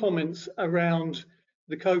some comments around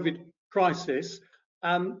the COVID crisis.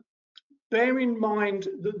 Bear in mind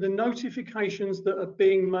that the notifications that are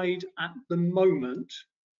being made at the moment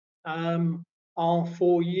are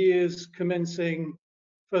for years commencing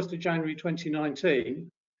 1st of January 2019,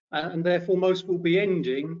 and therefore most will be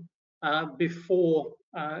ending before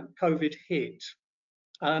COVID hit.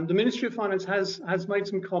 The Ministry of Finance has made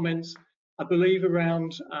some comments, I believe,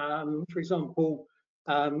 around, for example,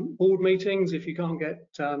 board meetings. If you can't get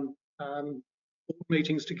board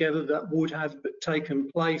meetings together, that would have taken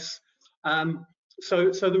place.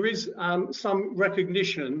 So there is some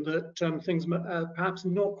recognition that things are perhaps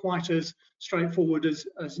not quite as straightforward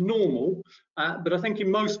as normal, but I think in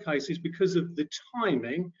most cases, because of the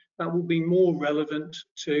timing, that will be more relevant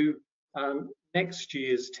to next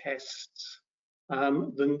year's tests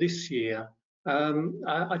than this year.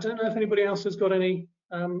 I don't know if anybody else has got any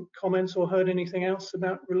comments or heard anything else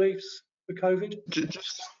about reliefs for COVID.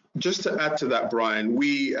 Just to add to that, Brian,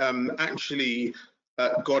 we actually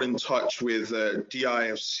got in touch with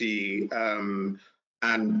DIFC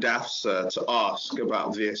and DAFSA to ask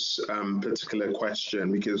about this particular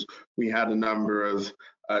question, because we had a number of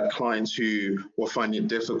clients who were finding it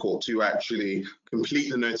difficult to actually complete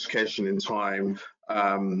the notification in time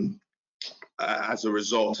as a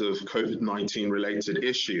result of COVID-19 related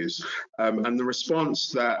issues. And the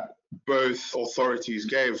response that both authorities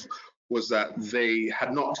gave was that they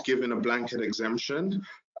had not given a blanket exemption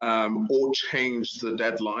or changed the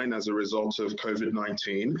deadline as a result of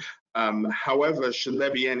COVID-19. However, should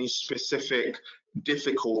there be any specific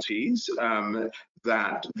difficulties,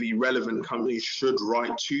 that the relevant companies should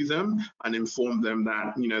write to them and inform them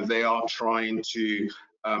that, you know, they are trying to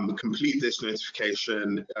complete this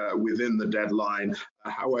notification within the deadline,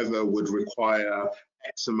 however, would require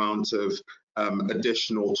X amount of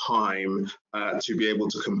additional time to be able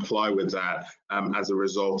to comply with that as a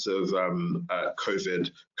result of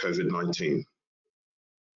COVID-19.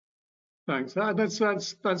 Thanks.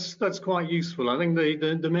 That's quite useful. I think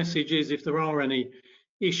the message is, if there are any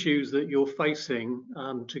issues that you're facing,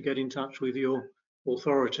 to get in touch with your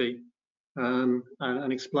authority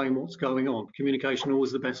and explain what's going on. Communication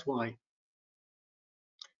always the best way.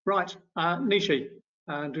 Right, Nishi,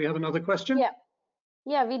 do we have another question? Yeah.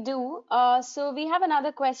 Yeah, we do. So we have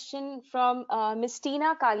another question from Miss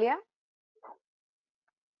Tina Kalia.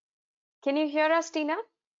 Can you hear us, Tina?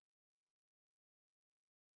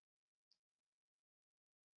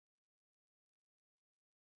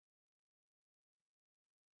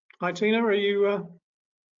 Hi, Tina. Are you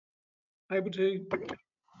able to?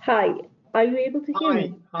 Hi, are you able to hear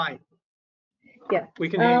me? Hi. Yeah, we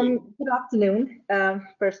can hear you. Good afternoon,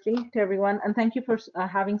 firstly, to everyone, and thank you for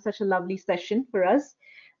having such a lovely session for us.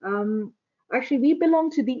 Actually, we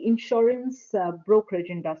belong to the insurance brokerage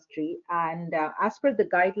industry, and as per the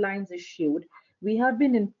guidelines issued, we have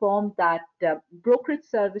been informed that brokerage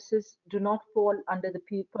services do not fall under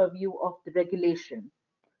the purview of the regulation.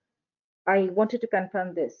 I wanted to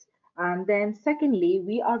confirm this. And then secondly,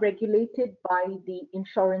 we are regulated by the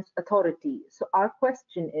insurance authority. So our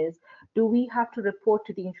question is, do we have to report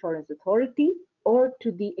to the insurance authority or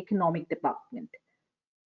to the economic department?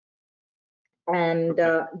 And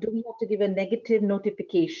do we have to give a negative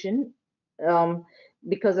notification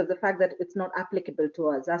because of the fact that it's not applicable to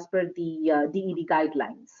us as per the DED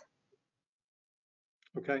guidelines?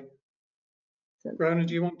 Okay. Verona,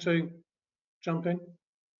 do you want to jump in?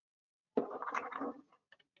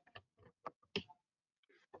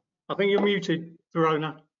 I think you're muted,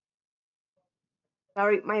 Verona.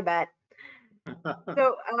 Sorry, my bad.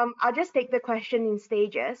 So I'll just take the question in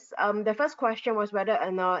stages. The first question was whether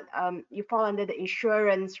or not you fall under the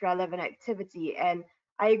insurance relevant activity. And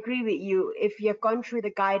I agree with you. If you have gone through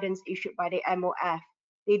the guidance issued by the MOF,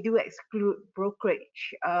 they do exclude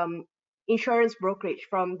brokerage, insurance brokerage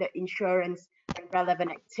from the insurance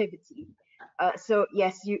relevant activity. So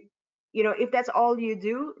yes, you know, if that's all you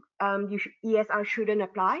do, ESR shouldn't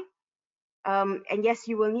apply. And yes,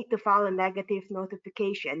 you will need to file a negative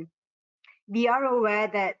notification. We are aware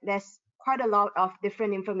that there's quite a lot of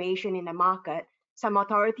different information in the market. Some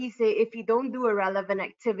authorities say if you don't do a relevant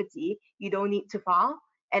activity, you don't need to file.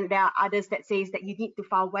 And there are others that says that you need to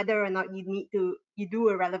file whether or not you do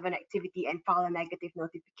a relevant activity and file a negative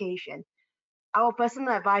notification. Our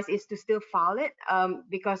personal advice is to still file it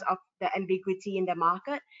because of the ambiguity in the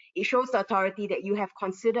market. It shows the authority that you have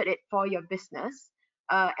considered it for your business.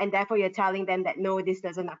 And therefore you're telling them that no, this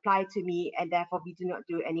doesn't apply to me, and therefore we do not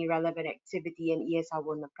do any relevant activity and ESR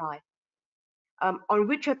won't apply. On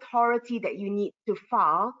which authority that you need to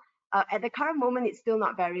file, at the current moment it's still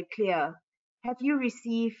not very clear. Have you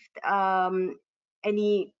received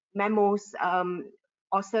any memos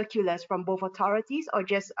or circulars from both authorities or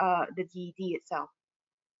just the DED itself?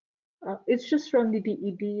 It's just from the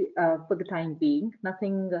DED for the time being,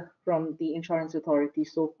 nothing from the insurance authority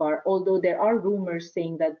so far, although there are rumors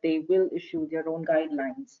saying that they will issue their own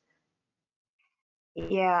guidelines.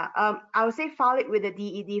 Yeah, I would say file it with the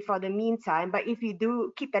DED for the meantime, but if you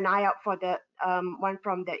do, keep an eye out for the one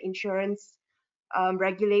from the insurance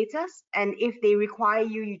regulators, and if they require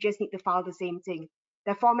you, you just need to file the same thing.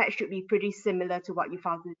 The format should be pretty similar to what you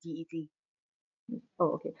filed with DED.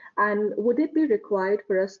 Oh, okay. And would it be required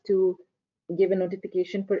for us to give a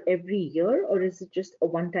notification for every year, or is it just a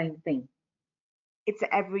one-time thing? It's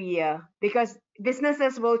every year because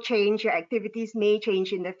businesses will change, your activities may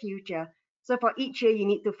change in the future. So for each year, you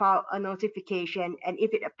need to file a notification, and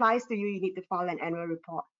if it applies to you, you need to file an annual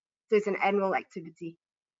report. So it's an annual activity.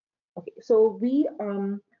 Okay, so we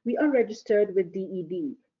are registered with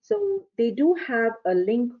DED. So they do have a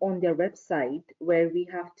link on their website where we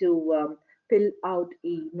have to fill out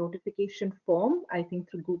a notification form, I think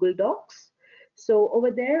through Google Docs. So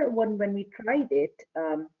over there, when we tried it,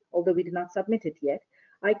 although we did not submit it yet,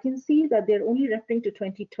 I can see that they're only referring to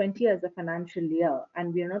 2020 as a financial year,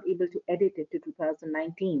 and we are not able to edit it to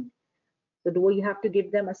 2019. So do we have to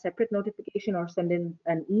give them a separate notification or send in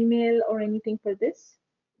an email or anything for this?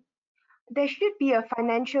 There should be a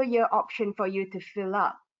financial year option for you to fill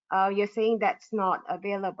up. You're saying that's not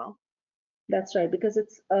available. That's right, because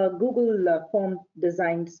it's a Google form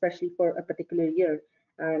designed especially for a particular year,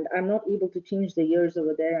 and I'm not able to change the years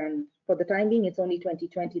over there. And for the time being, it's only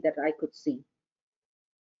 2020 that I could see.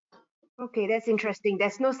 Okay, that's interesting.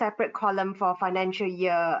 There's no separate column for financial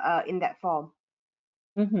year in that form.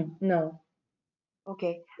 No.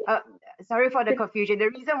 Okay, sorry for the confusion. The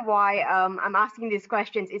reason why I'm asking these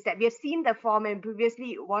questions is that we have seen the form and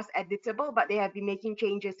previously it was editable, but they have been making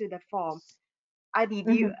changes to the form. Ade,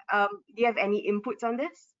 do you have any inputs on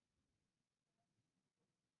this?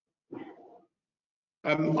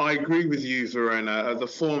 I agree with you, Verona. The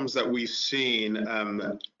forms that we've seen,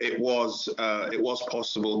 it was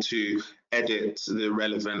possible to edit the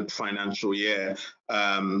relevant financial year,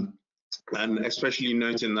 and especially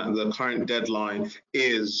noting that the current deadline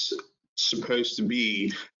is supposed to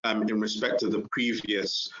be in respect of the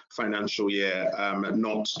previous financial year,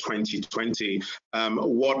 not 2020.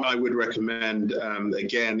 What I would recommend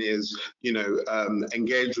again is,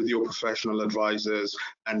 engage with your professional advisors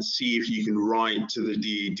and see if you can write to the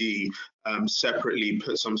DED separately,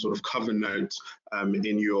 put some sort of cover note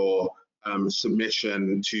in your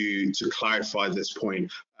submission to clarify this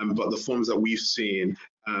point. But the forms that we've seen,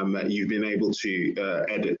 you've been able to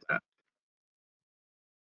edit that.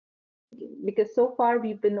 Because so far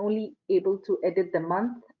we've been only able to edit the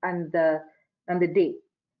month and the day,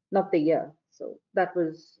 not the year. So that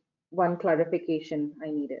was one clarification I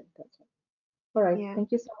needed. That's all right. Yeah.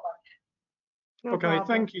 Thank you so much. No Okay, problem.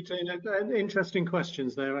 thank you, Tina. Interesting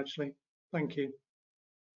questions there, actually. Thank you.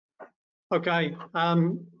 Okay,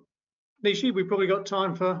 Nishi, we've probably got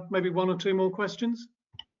time for maybe one or two more questions.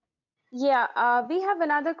 Yeah, we have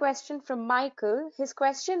another question from Michael. His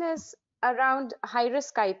question is around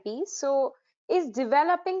high-risk IP. So, is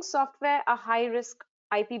developing software a high-risk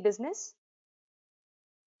IP business?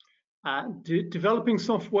 Developing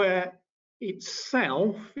software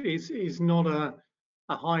itself is not a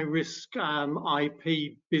high-risk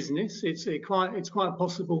IP business. It's quite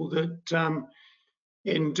possible that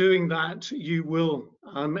in doing that you will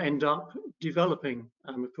end up developing,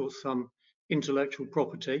 of course, some intellectual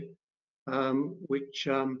property which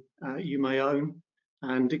you may own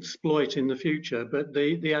and exploit in the future. But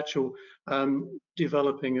the actual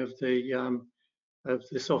developing of the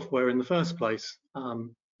software in the first place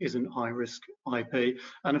isn't high-risk IP.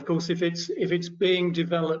 And of course, if it's being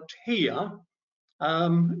developed here,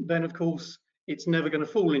 then of course it's never going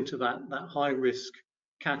to fall into that high-risk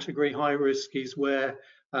category. High risk is where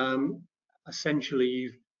essentially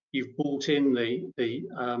you've bought in the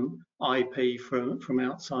IP from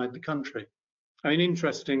outside the country. I mean,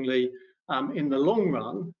 interestingly, in the long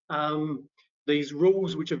run, these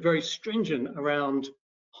rules, which are very stringent around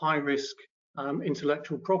high-risk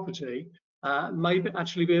intellectual property, may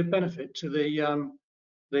actually be of benefit to the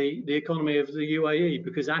economy of the UAE,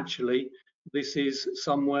 because actually this is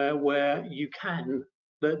somewhere where you can,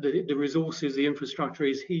 the resources, the infrastructure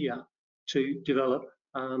is here to develop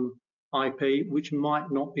IP, which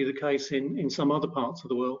might not be the case in some other parts of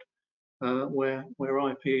the world where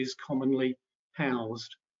IP is commonly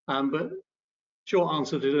housed. But short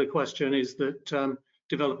answer to the question is that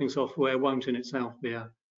developing software won't in itself be a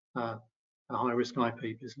high-risk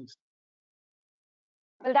IP business.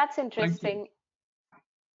 Well, that's interesting.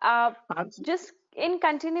 Just in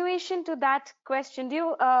continuation to that question, do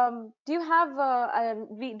you have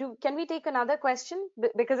can we take another question,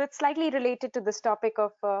 because it's slightly related to this topic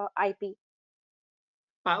of IP?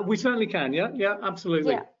 We certainly can. Yeah,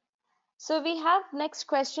 absolutely. Yeah. So we have next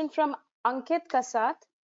question from Ankit Kasat.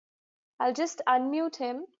 I'll just unmute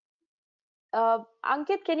him.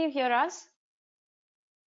 Ankit, can you hear us?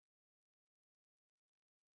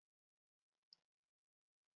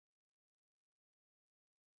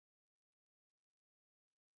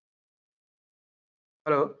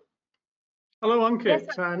 Hello. Hello, Ankit.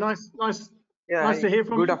 Yes, Nice to hear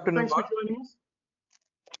from you. Good afternoon. Thanks for joining us.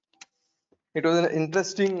 It was an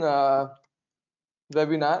interesting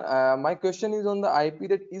webinar. My question is on the IP.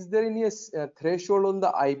 That is there any threshold on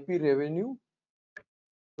the IP revenue?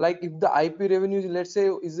 Like if the IP revenue, let's say,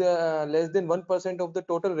 is less than 1% of the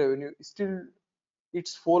total revenue, still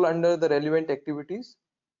it's fall under the relevant activities?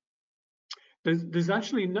 There's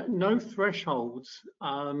actually no thresholds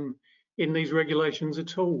in these regulations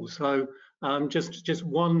at all. So just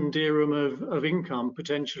 1 dirham of income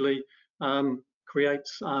potentially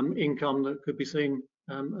creates income that could be seen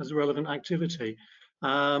as a relevant activity.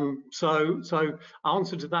 So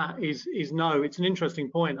answer to that is no. It's an interesting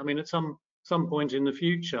point. I mean, at some point in the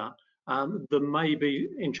future, there may be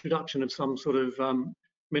introduction of some sort of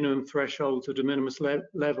minimum thresholds or de minimis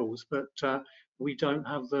levels, but we don't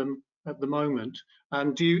have them at the moment.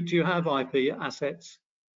 Do you have IP assets?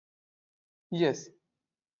 Yes.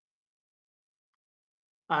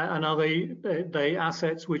 And are they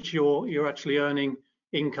assets which you're actually earning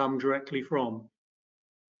income directly from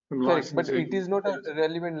Correct, but licensing? it is not a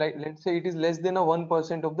relevant. Like let's say it is less than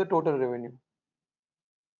 1% of the total revenue.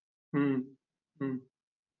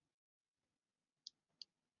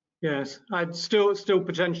 Yes, I'd still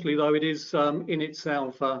potentially, though, it is in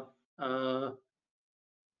itself an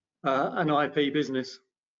IP business.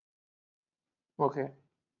 Okay.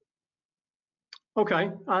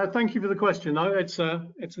 Okay, thank you for the question. Though it's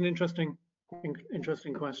an interesting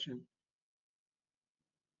question.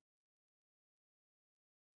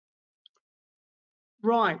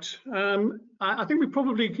 Right, I think we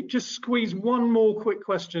probably could just squeeze one more quick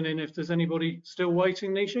question in if there's anybody still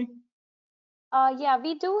waiting, Nishi. Yeah,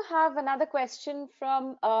 we do have another question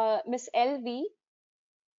from Miss LV.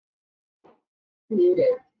 Muted.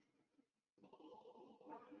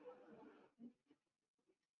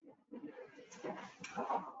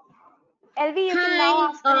 LV, you can now Hi,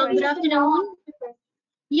 ask your good question. afternoon.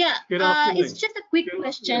 Yeah, Good afternoon. it's just a quick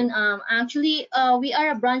question. Actually, we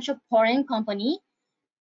are a branch of foreign company,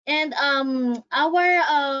 and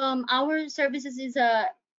our services is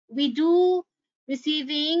we do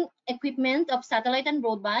receiving equipment of satellite and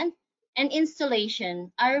broadband and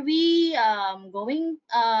installation. Are we going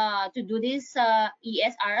to do this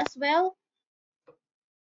ESR as well?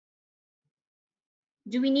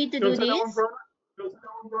 Do we need to do this?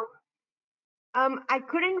 I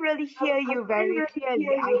couldn't really hear you very clearly.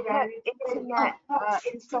 I heard internet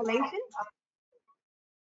installation.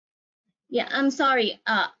 Yeah, I'm sorry.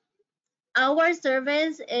 Our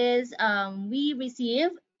service is we receive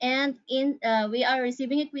and we are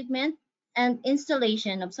receiving equipment and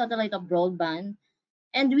installation of satellite of broadband,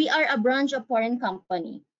 and we are a branch of foreign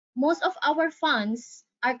company. Most of our funds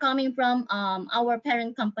are coming from our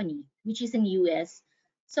parent company, which is in US.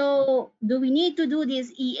 So do we need to do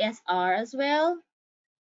this ESR as well?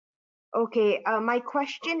 Okay, my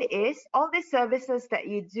question is, all the services that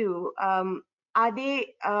you do, are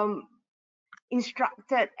they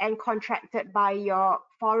instructed and contracted by your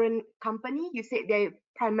foreign company? You said they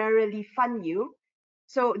primarily fund you.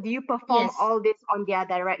 So do you perform Yes. all this on their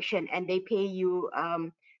direction and they pay you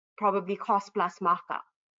probably cost plus markup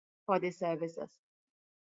for the services?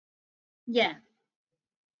 Yeah.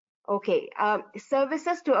 Okay,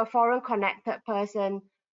 services to a foreign connected person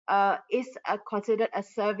is considered a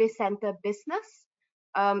service center business.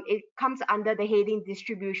 It comes under the heading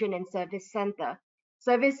distribution and service center.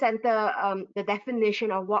 Service center, the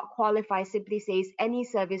definition of what qualifies simply says any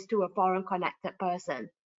service to a foreign connected person.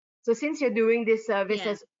 So since you're doing these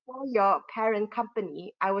services for your parent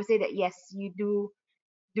company, I would say that yes, you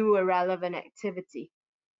do a relevant activity.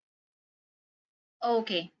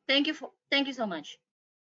 Okay. Thank you so much.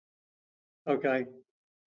 Okay.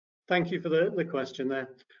 Thank you for the question there,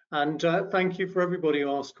 and thank you for everybody who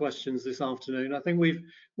asked questions this afternoon. I think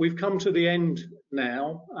we've come to the end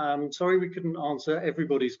now. Sorry we couldn't answer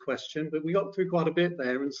everybody's question, but we got through quite a bit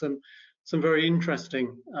there, and some very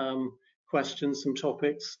interesting questions, some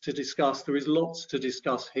topics to discuss. There is lots to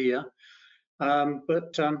discuss here,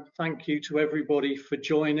 but thank you to everybody for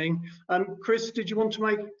joining. Chris, did you want to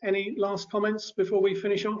make any last comments before we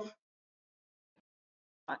finish off?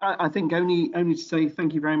 I think only to say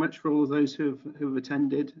thank you very much for all of those who have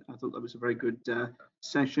attended. I thought that was a very good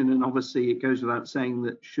session, and obviously it goes without saying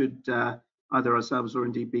that should either ourselves or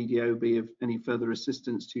indeed BDO be of any further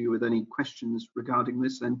assistance to you with any questions regarding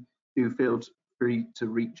this, then do feel free to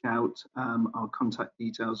reach out. Our contact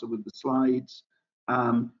details are with the slides.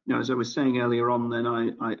 You know, as I was saying earlier on, then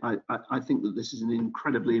I think that this is an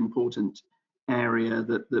incredibly important area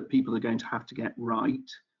that people are going to have to get right.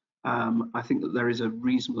 I think that there is a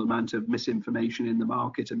reasonable amount of misinformation in the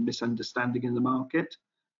market and misunderstanding in the market,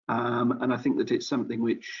 and I think that it's something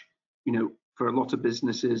which, you know, for a lot of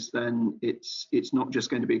businesses, then it's not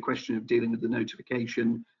just going to be a question of dealing with the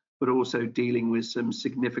notification, but also dealing with some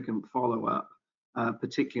significant follow-up,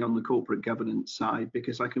 particularly on the corporate governance side,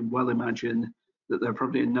 because I can well imagine that there are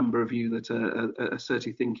probably a number of you that are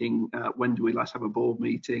certainly thinking, when do we last have a board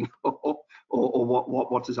meeting, or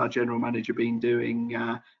what has our general manager been doing,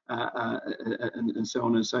 and so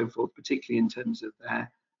on and so forth, particularly in terms of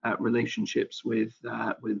their relationships with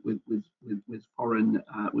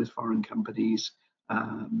foreign companies,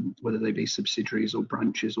 whether they be subsidiaries or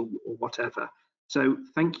branches or whatever. So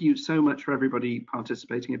thank you so much for everybody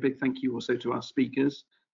participating. A big thank you also to our speakers.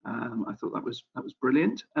 I thought that was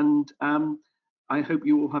brilliant, and I hope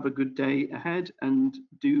you all have a good day ahead, and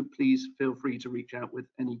do please feel free to reach out with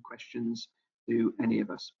any questions to any of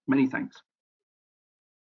us. Many thanks.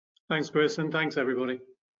 Thanks, Chris, and thanks everybody.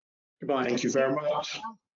 Goodbye. Thank you very much.